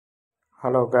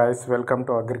Hello guys, welcome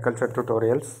to agriculture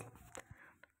tutorials.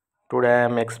 Today I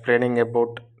am explaining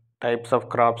about types of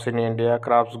crops in India,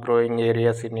 crops growing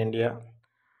areas in India,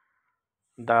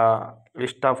 the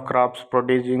list of crops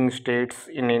producing states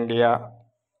in India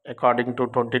according to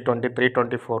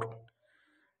 2023-24,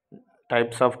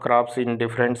 types of crops in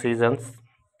different seasons.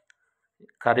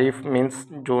 Kharif means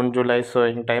June, July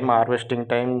sowing time, harvesting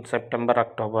time September,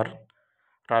 October.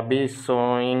 Rabi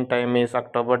sowing time is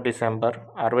October, December,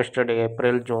 harvested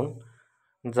April, June.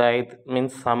 Zaid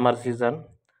means summer season,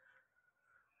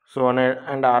 sown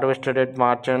and harvested at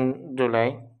March and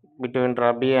July. Between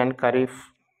Rabi and Kharif,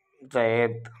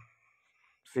 Zaid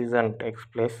season takes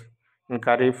place. In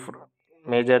Kharif,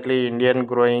 majorly Indian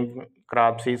growing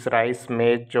crops is rice,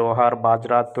 maize, jowar,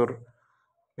 bajra, tur,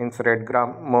 means red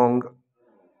gram, mung,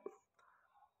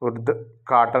 urd,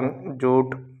 cotton,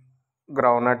 jute,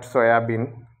 groundnut,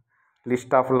 soybean.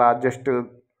 List of largest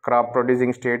crop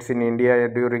producing states in India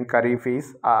during Kharif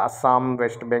is Assam,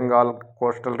 West Bengal,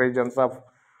 coastal regions of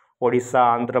Odisha,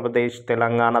 Andhra Pradesh,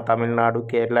 Telangana, Tamil Nadu,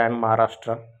 Kerala, and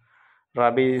Maharashtra.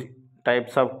 Rabi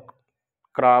types of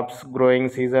crops growing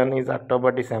season is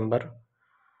October December.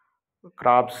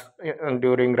 Crops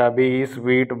during Rabi is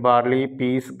wheat, barley,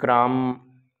 peas, gram,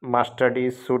 mustard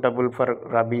is suitable for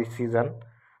Rabi season.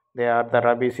 They are the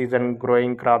Rabi season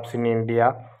growing crops in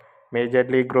India,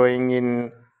 majorly growing in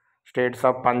states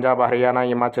of Punjab, Haryana,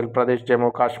 Himachal Pradesh,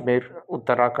 Jammu Kashmir,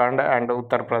 Uttarakhand, and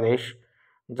Uttar Pradesh.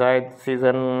 Zaid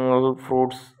seasonal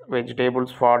fruits,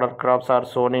 vegetables, fodder crops are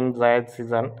sown in Zaid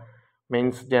season,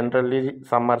 means generally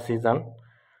summer season.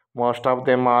 Most of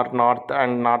them are north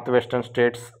and northwestern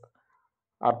states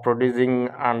are producing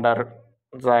under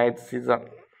Zaid season.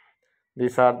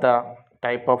 These are the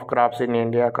type of crops in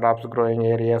India, crops growing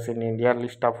areas in India,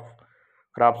 list of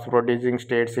crops producing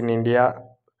states in India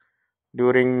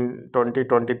during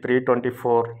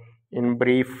 2023-24 in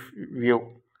brief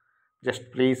view.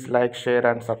 Just please like, share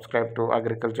and subscribe to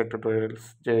agriculture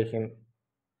tutorials. Jai Hind.